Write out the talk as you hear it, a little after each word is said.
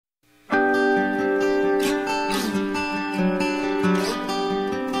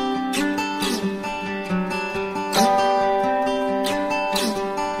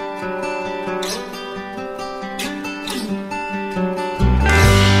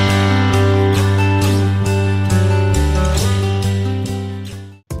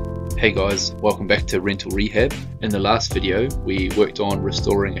Hey guys, welcome back to Rental Rehab. In the last video we worked on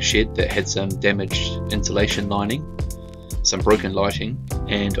restoring a shed that had some damaged insulation lining, some broken lighting,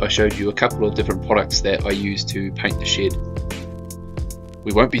 and I showed you a couple of different products that I used to paint the shed.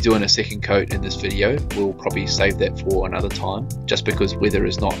 We won't be doing a second coat in this video, we'll probably save that for another time, just because weather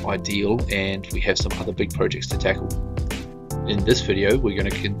is not ideal and we have some other big projects to tackle. In this video we're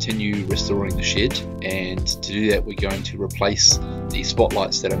going to continue restoring the shed, and to do that we're going to replace the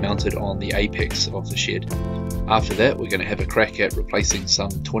spotlights that are mounted on the apex of the shed. After that we're going to have a crack at replacing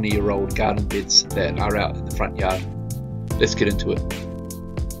some 20-year-old garden beds that are out in the front yard. Let's get into it.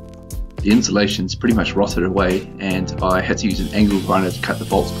 The insulation's pretty much rotted away and I had to use an angle grinder to cut the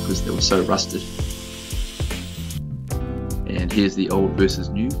bolts because they were so rusted. And here's the old versus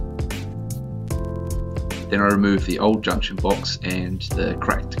new. Then I removed the old junction box and the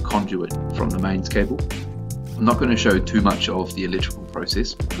cracked conduit from the mains cable. I'm not going to show too much of the electrical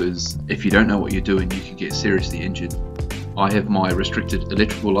process because if you don't know what you're doing you can get seriously injured. I have my restricted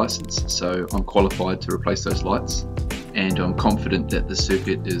electrical license, so I'm qualified to replace those lights, and I'm confident that the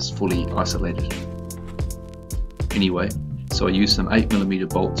circuit is fully isolated. Anyway, so I used some 8mm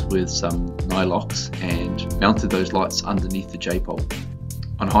bolts with some nylocks and mounted those lights underneath the J-pole.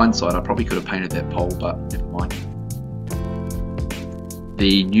 On hindsight, I probably could have painted that pole, but never mind.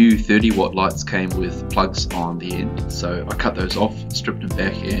 The new 30-watt lights came with plugs on the end, so I cut those off, stripped them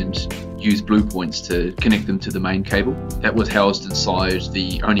back and used blue points to connect them to the main cable. That was housed inside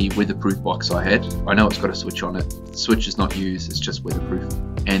the only weatherproof box I had. I know it's got a switch on it. The switch is not used, it's just weatherproof.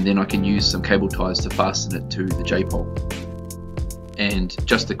 And then I can use some cable ties to fasten it to the J-pole. And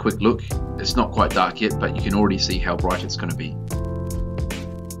just a quick look, it's not quite dark yet, but you can already see how bright it's going to be.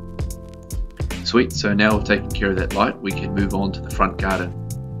 Sweet, so now we've taken care of that light, we can move on to the front garden.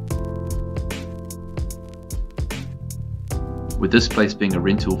 With this place being a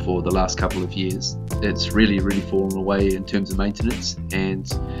rental for the last couple of years, it's really fallen away in terms of maintenance, and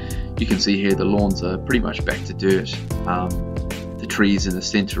you can see here the lawns are pretty much back to dirt. The trees in the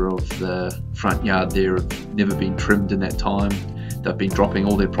centre of the front yard there have never been trimmed in that time. They've been dropping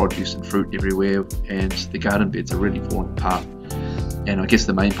all their produce and fruit everywhere, and the garden beds are really falling apart. And I guess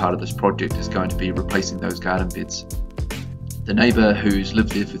the main part of this project is going to be replacing those garden beds. The neighbour who's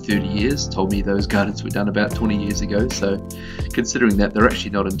lived there for 30 years told me those gardens were done about 20 years ago, so considering that, they're actually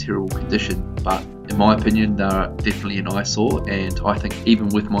not in terrible condition, but in my opinion they're definitely an eyesore, and I think even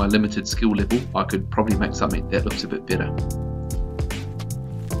with my limited skill level I could probably make something that looks a bit better.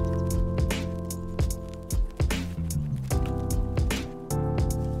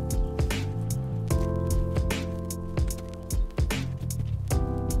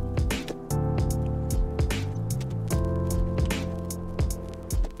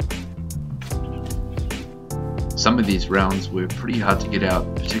 Some of these rounds were pretty hard to get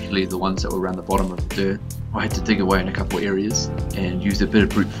out, particularly the ones that were around the bottom of the dirt. I had to dig away in a couple of areas and use a bit of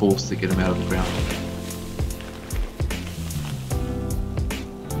brute force to get them out of the ground.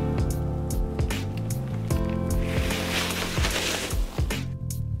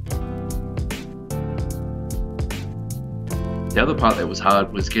 The other part that was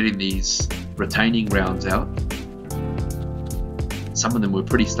hard was getting these retaining rounds out. Some of them were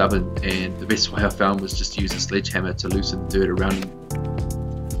pretty stubborn, and the best way I found was just to use a sledgehammer to loosen the dirt around them.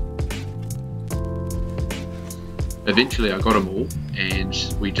 Eventually I got them all,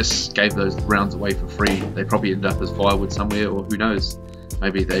 and we just gave those rounds away for free. They probably ended up as firewood somewhere, or who knows,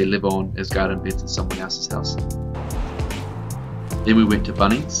 maybe they live on as garden beds in someone else's house. Then we went to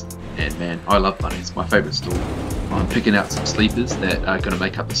Bunnings, and man, I love Bunnings, my favourite store. I'm picking out some sleepers that are going to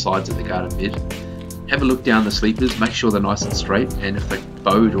make up the sides of the garden bed. Have a look down the sleepers, make sure they're nice and straight, and if they're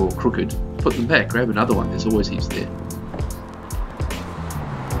bowed or crooked, put them back, grab another one, there's always heaps there.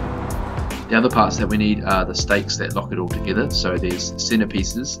 The other parts that we need are the stakes that lock it all together, so there's centre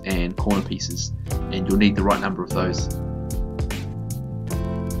pieces and corner pieces, and you'll need the right number of those.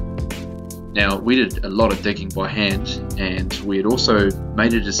 Now, we did a lot of digging by hand, and we had also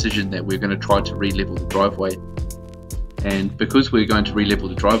made a decision that we're going to try to re-level the driveway. And because we're going to re-level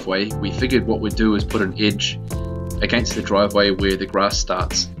the driveway, we figured what we'd do is put an edge against the driveway where the grass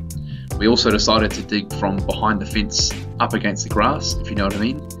starts. We also decided to dig from behind the fence up against the grass, if you know what I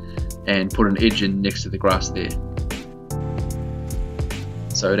mean, and put an edge in next to the grass there.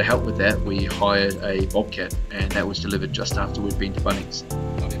 So to help with that, we hired a bobcat, and that was delivered just after we'd been to Bunnings.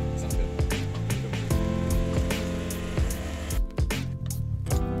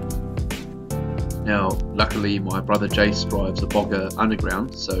 Now, luckily my brother Jace drives a bogger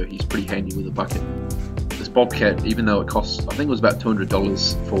underground, so he's pretty handy with a bucket. This bobcat, even though it cost, I think it was about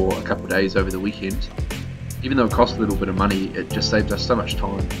 $200 for a couple of days over the weekend, Even though it costs a little bit of money, it just saves us so much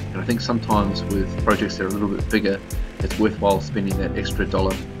time. And I think sometimes with projects that are a little bit bigger, it's worthwhile spending that extra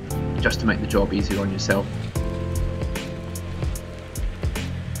dollar just to make the job easier on yourself.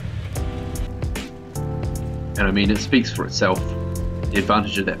 And I mean, it speaks for itself. The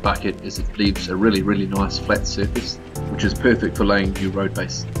advantage of that bucket is it leaves a really nice flat surface, which is perfect for laying new road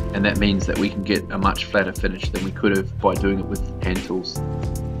base. And that means that we can get a much flatter finish than we could have by doing it with hand tools.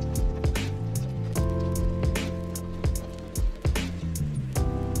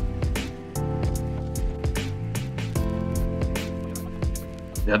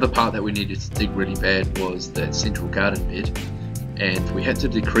 The other part that we needed to dig really bad was that central garden bed, and we had to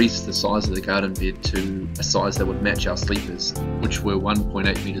decrease the size of the garden bed to a size that would match our sleepers, which were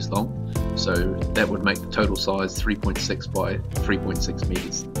 1.8 meters long, so that would make the total size 3.6 by 3.6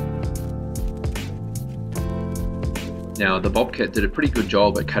 meters. Now the Bobcat did a pretty good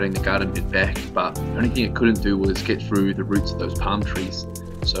job at cutting the garden bed back, but the only thing it couldn't do was get through the roots of those palm trees,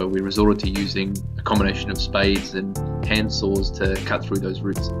 so we resorted to using a combination of spades and hand saws to cut through those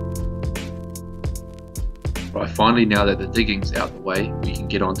roots. Right, finally, now that the digging's out the way, we can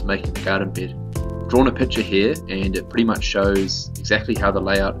get on to making the garden bed. I've drawn a picture here and it pretty much shows exactly how the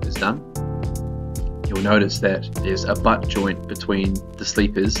layout is done. You'll notice that there's a butt joint between the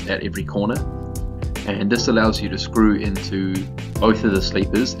sleepers at every corner, and this allows you to screw into both of the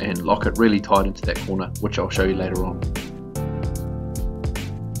sleepers and lock it really tight into that corner, which I'll show you later on.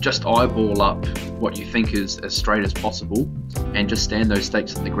 Just eyeball up what you think is as straight as possible and just stand those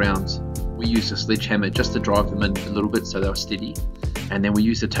stakes in the ground. We used a sledgehammer just to drive them in a little bit so they were steady, and then we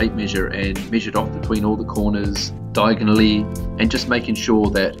used a tape measure and measured off between all the corners diagonally, and just making sure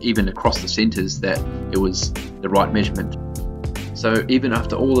that even across the centers that it was the right measurement. So even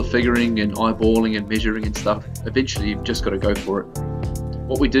after all the figuring and eyeballing and measuring and stuff, eventually you've just got to go for it.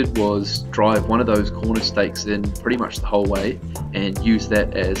 What we did was drive one of those corner stakes in pretty much the whole way and use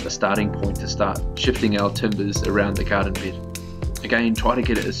that as a starting point to start shifting our timbers around the garden bed. Again, try to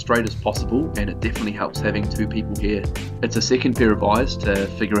get it as straight as possible, and it definitely helps having two people here. It's a second pair of eyes to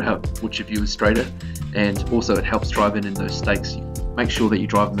figure out which of you is straighter, and also it helps driving in those stakes. Make sure that you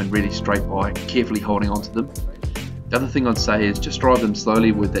drive them in really straight by carefully holding onto them. The other thing I'd say is just drive them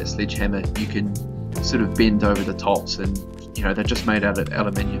slowly with that sledgehammer. You can sort of bend over the tops, and you know, they're just made out of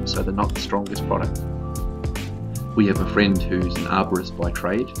aluminium, so they're not the strongest product. We have a friend who's an arborist by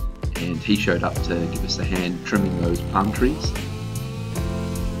trade, and he showed up to give us a hand trimming those palm trees.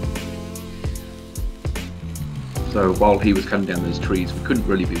 So while he was cutting down those trees, we couldn't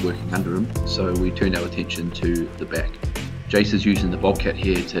really be working under him, so we turned our attention to the back. Jace is using the Bobcat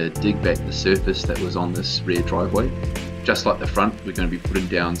here to dig back the surface that was on this rear driveway. Just like the front, we're going to be putting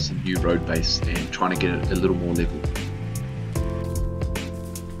down some new road base and trying to get it a little more level.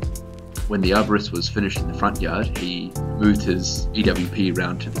 When the arborist was finished in the front yard, he moved his EWP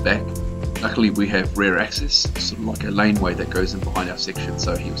around to the back. Luckily we have rear access, sort of like a laneway that goes in behind our section,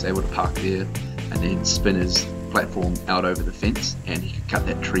 so he was able to park there and then spin his platform out over the fence, and he could cut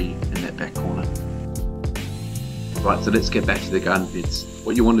that tree in that back corner. Right, so let's get back to the garden beds.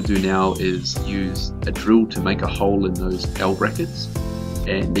 What you want to do now is use a drill to make a hole in those L brackets,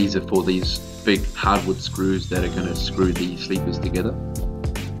 and these are for these big hardwood screws that are going to screw the sleepers together.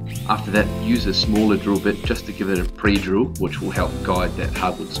 After that, use a smaller drill bit just to give it a pre-drill, which will help guide that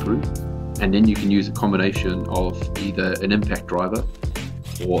hardwood screw. And then you can use a combination of either an impact driver,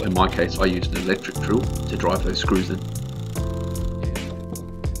 or in my case I used an electric drill to drive those screws in.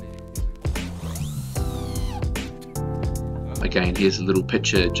 Again, here's a little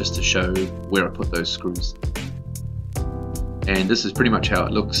picture just to show where I put those screws. And this is pretty much how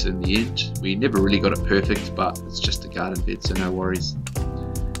it looks in the end. We never really got it perfect, but it's just a garden bed, so no worries.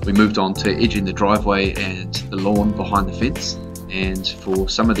 We moved on to edging the driveway and the lawn behind the fence, and for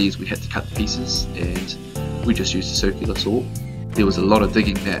some of these we had to cut the pieces, and we just used a circular saw. There was a lot of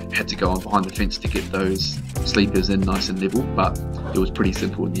digging that had to go on behind the fence to get those sleepers in nice and level, but it was pretty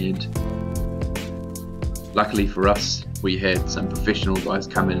simple in the end. Luckily for us, we had some professional guys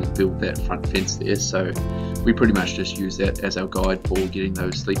come in and build that front fence there, so we pretty much just used that as our guide for getting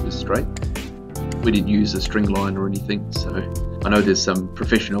those sleepers straight. We didn't use a string line or anything, so I know there's some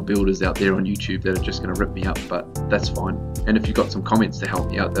professional builders out there on YouTube that are just going to rip me up, but that's fine. And if you've got some comments to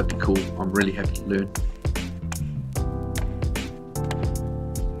help me out, that'd be cool. I'm really happy to learn.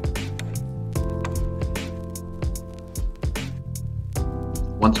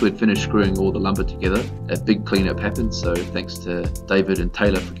 Once we'd finished screwing all the lumber together, a big cleanup happened, so thanks to David and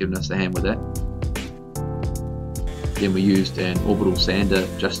Taylor for giving us a hand with that. Then we used an orbital sander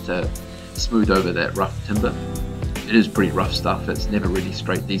just to smooth over that rough timber. It is pretty rough stuff, it's never really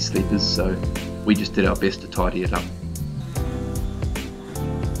straight, these sleepers, so we just did our best to tidy it up.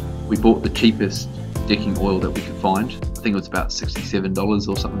 We bought the cheapest decking oil that we could find. I think it was about $67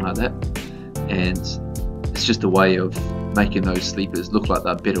 or something like that, and it's just a way of making those sleepers look like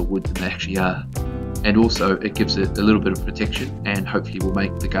they're better wood than they actually are. And also it gives it a little bit of protection and hopefully will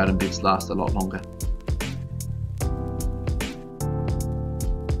make the garden beds last a lot longer.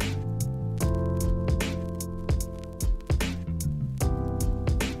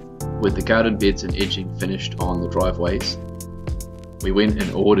 With the garden beds and edging finished on the driveways, we went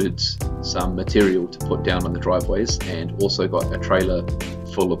and ordered some material to put down on the driveways and also got a trailer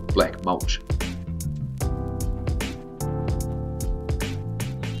full of black mulch.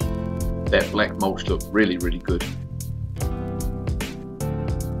 That black mulch looked really good.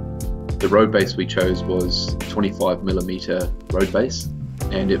 The road base we chose was 25mm road base,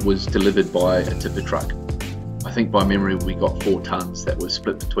 and it was delivered by a tipper truck. I think by memory we got 4 tons that were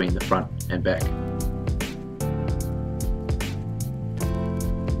split between the front and back.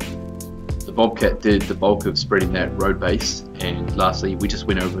 The Bobcat did the bulk of spreading that road base, and lastly we just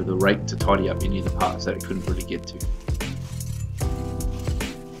went over the rake to tidy up any of the parts that it couldn't really get to.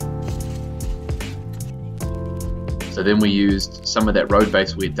 So then we used some of that road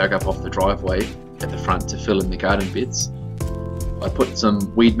base we had dug up off the driveway at the front to fill in the garden beds. I put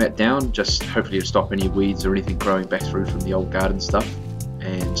some weed mat down, just hopefully to stop any weeds or anything growing back through from the old garden stuff,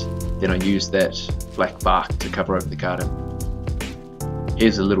 and then I used that black bark to cover over the garden.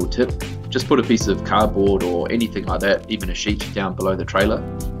 Here's a little tip, just put a piece of cardboard or anything like that, even a sheet, down below the trailer,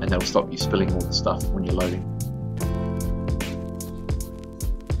 and that'll stop you spilling all the stuff when you're loading.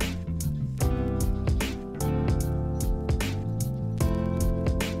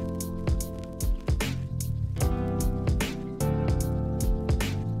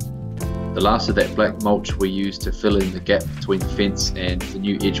 The last of that black mulch we used to fill in the gap between the fence and the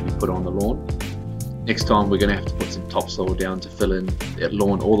new edge we put on the lawn. Next time we're going to have to put some topsoil down to fill in that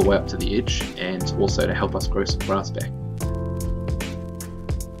lawn all the way up to the edge, and also to help us grow some grass back.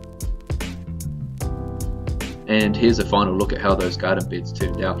 And here's a final look at how those garden beds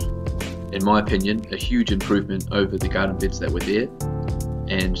turned out. In my opinion, a huge improvement over the garden beds that were there,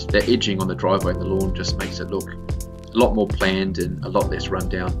 and that edging on the driveway and the lawn just makes it look a lot more planned and a lot less run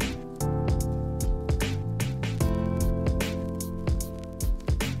down.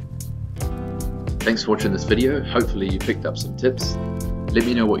 Thanks for watching this video, hopefully you picked up some tips. Let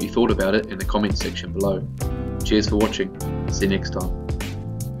me know what you thought about it in the comments section below. Cheers for watching, see you next time.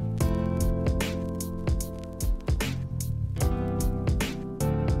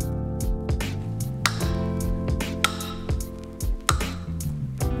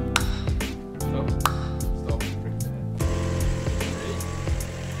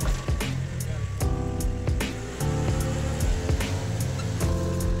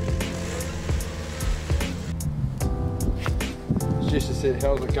 Jessica said,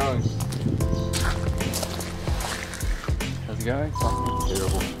 how's it going? How's it going? Fucking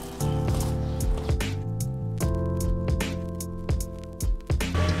terrible.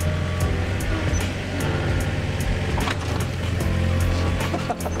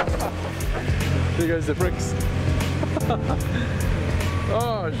 There goes the bricks.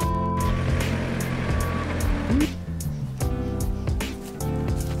 Oh,